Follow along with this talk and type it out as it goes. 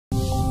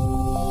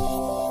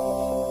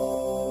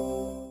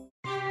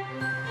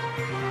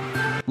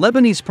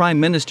Lebanese Prime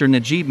Minister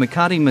Najib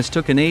Mikati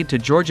mistook an aide to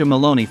Giorgia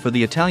Meloni for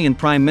the Italian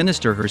Prime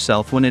Minister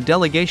herself when a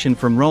delegation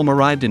from Rome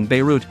arrived in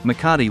Beirut.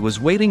 Mikati was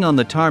waiting on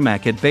the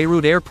tarmac at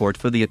Beirut airport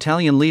for the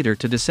Italian leader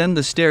to descend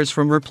the stairs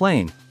from her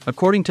plane,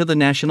 according to the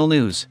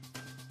Nationalnews.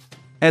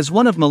 As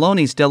one of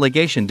Meloni's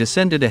delegation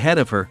descended ahead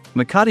of her,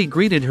 Mikati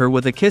greeted her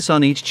with a kiss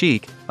on each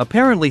cheek,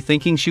 apparently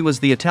thinking she was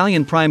the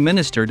Italian Prime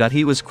Minister.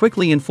 He was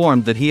quickly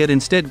informed that he had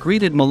instead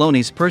greeted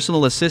Meloni's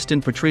personal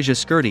assistant Patrizia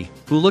Scurti,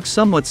 who looks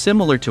somewhat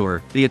similar to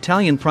her. The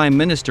Italian Prime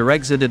Minister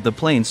exited the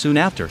plane soon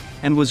after,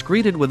 and was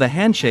greeted with a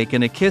handshake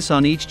and a kiss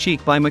on each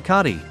cheek by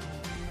Mikati.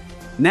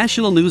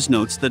 National News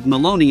notes that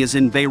Meloni is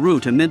in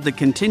Beirut amid the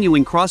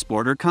continuing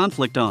cross-border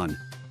conflict on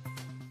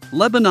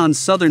Lebanon's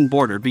southern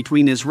border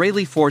between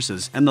Israeli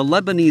forces and the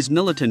Lebanese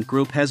militant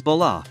group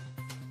Hezbollah.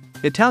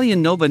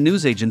 Italian Nova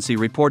news agency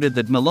reported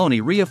that Meloni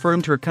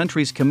reaffirmed her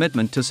country's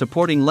commitment to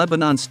supporting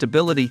Lebanon's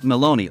stability.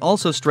 Meloni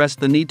also stressed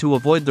the need to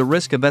avoid the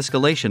risk of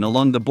escalation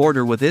along the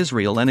border with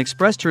Israel and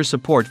expressed her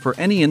support for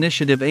any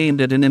initiative aimed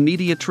at an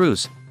immediate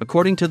truce,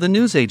 according to the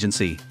news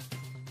agency.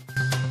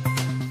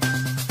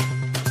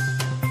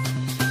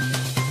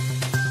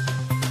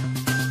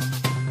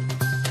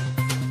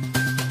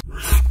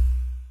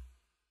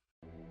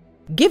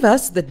 Give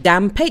us the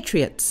damn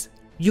patriots!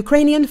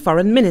 Ukrainian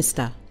Foreign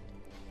Minister.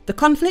 The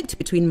conflict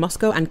between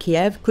Moscow and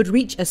Kiev could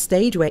reach a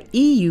stage where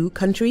EU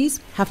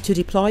countries have to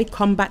deploy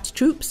combat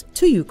troops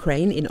to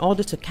Ukraine in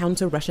order to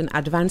counter Russian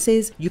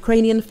advances,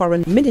 Ukrainian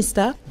Foreign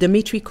Minister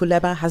Dmitry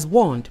Kuleba has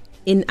warned.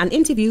 In an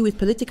interview with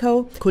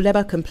Politico,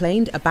 Kuleba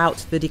complained about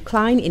the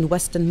decline in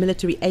Western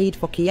military aid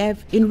for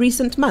Kiev in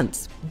recent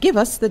months. Give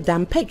us the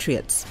damn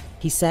patriots,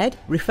 he said,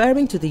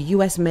 referring to the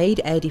US-made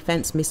air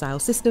defense missile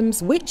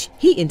systems, which,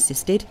 he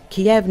insisted,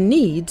 Kiev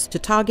needs to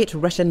target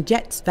Russian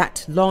jets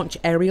that launch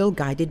aerial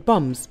guided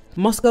bombs.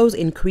 Moscow's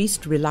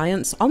increased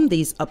reliance on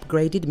these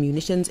upgraded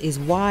munitions is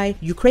why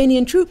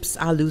Ukrainian troops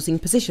are losing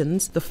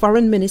positions, the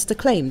foreign minister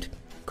claimed.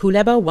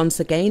 Kuleba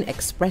once again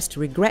expressed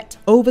regret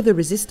over the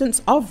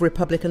resistance of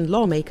Republican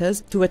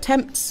lawmakers to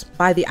attempts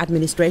by the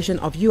administration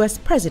of US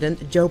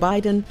President Joe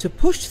Biden to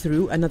push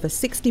through another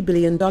 $60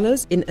 billion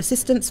in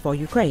assistance for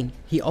Ukraine.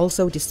 He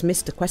also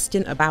dismissed a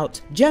question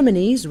about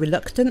Germany's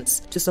reluctance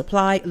to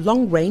supply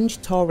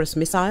long-range Taurus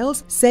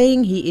missiles,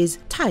 saying he is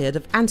tired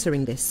of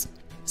answering this.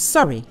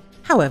 Sorry.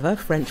 However,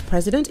 French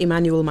President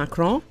Emmanuel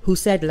Macron, who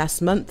said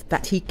last month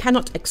that he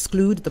cannot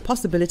exclude the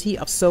possibility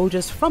of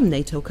soldiers from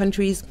NATO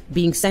countries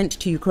being sent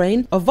to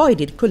Ukraine,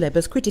 avoided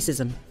Kuleba's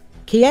criticism.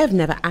 Kiev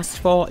never asked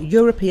for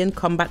European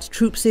combat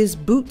troops'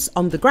 boots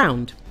on the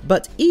ground,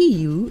 but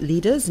EU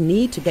leaders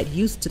need to get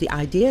used to the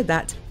idea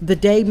that the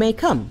day may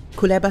come,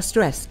 Kuleba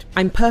stressed.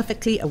 I'm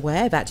perfectly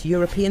aware that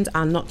Europeans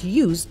are not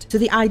used to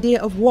the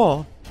idea of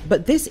war,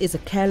 but this is a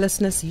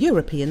carelessness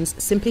Europeans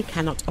simply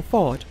cannot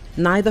afford,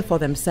 neither for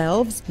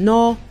themselves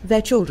nor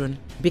their children.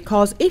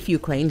 Because if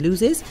Ukraine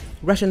loses,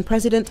 Russian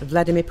President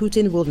Vladimir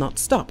Putin will not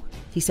stop,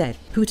 he said.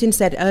 Putin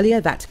said earlier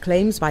that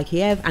claims by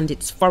Kiev and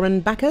its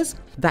foreign backers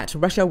that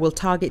Russia will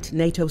target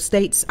NATO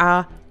states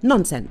are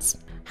nonsense.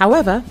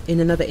 However,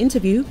 in another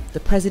interview, the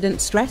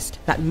president stressed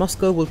that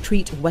Moscow will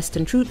treat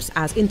Western troops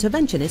as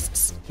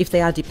interventionists if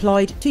they are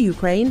deployed to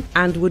Ukraine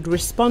and would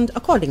respond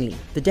accordingly.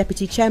 The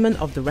deputy chairman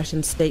of the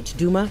Russian State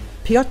Duma,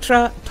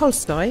 Pyotr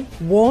Tolstoy,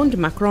 warned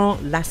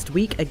Macron last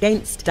week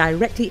against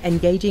directly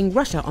engaging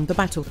Russia on the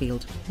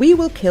battlefield. We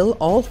will kill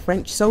all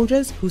French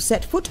soldiers who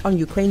set foot on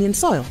Ukrainian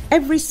soil,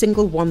 every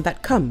single one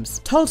that comes,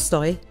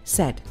 Tolstoy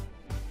said.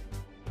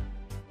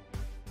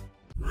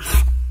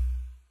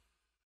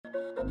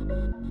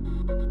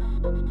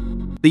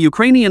 The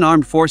Ukrainian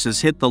armed forces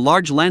hit the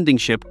large landing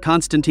ship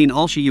Konstantin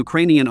Olshansky.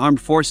 Ukrainian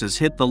armed forces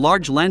hit the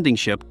large landing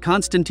ship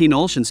Konstantin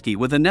Olshansky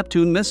with a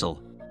Neptune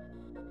missile.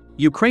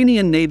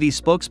 Ukrainian Navy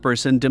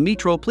spokesperson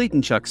Dmytro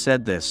Pletenchuk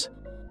said this.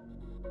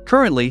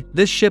 Currently,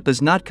 this ship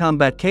is not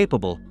combat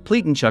capable,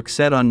 Pletenchuk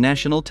said on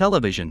national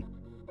television.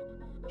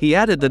 He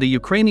added that a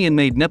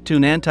Ukrainian-made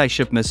Neptune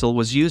anti-ship missile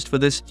was used for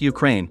this.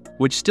 Ukraine,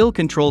 which still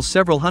controls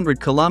several hundred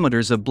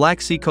kilometers of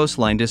Black Sea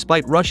coastline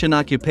despite Russian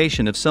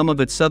occupation of some of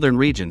its southern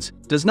regions,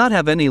 does not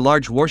have any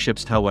large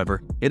warships.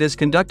 However, it has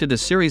conducted a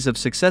series of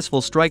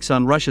successful strikes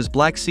on Russia's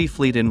Black Sea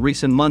fleet in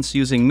recent months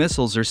using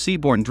missiles or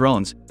seaborne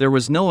drones. There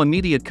was no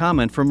immediate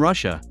comment from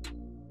Russia.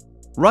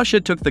 Russia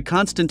took the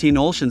Konstantin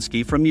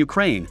Olshansky from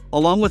Ukraine,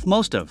 along with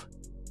most of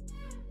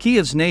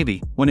Kiev's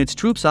navy, when its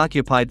troops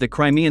occupied the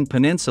Crimean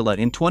Peninsula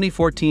in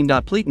 2014.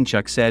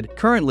 Pletenchuk said,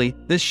 currently,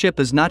 this ship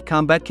is not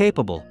combat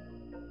capable.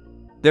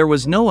 There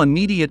was no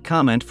immediate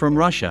comment from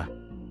Russia.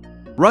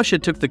 Russia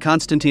took the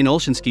Konstantin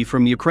Olshansky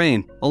from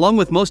Ukraine, along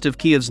with most of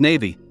Kiev's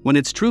navy, when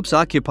its troops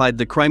occupied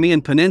the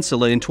Crimean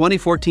Peninsula in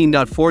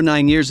 2014. For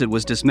 9 years it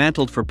was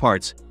dismantled for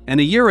parts, and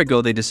a year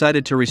ago they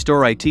decided to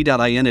restore it.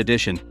 In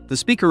addition, the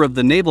Speaker of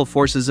the Naval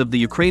Forces of the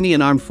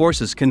Ukrainian Armed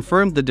Forces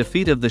confirmed the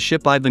defeat of the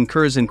ship Ivan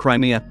Kurs in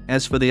Crimea.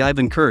 As for the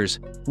Ivan Kurs,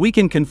 we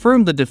can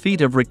confirm the defeat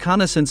of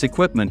reconnaissance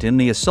equipment in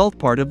the assault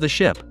part of the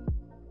ship.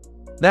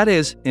 That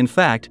is, in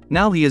fact,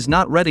 now he is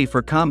not ready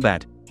for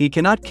combat. He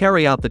cannot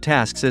carry out the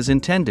tasks as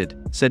intended,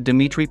 said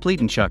Dmitry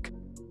Pletenchuk.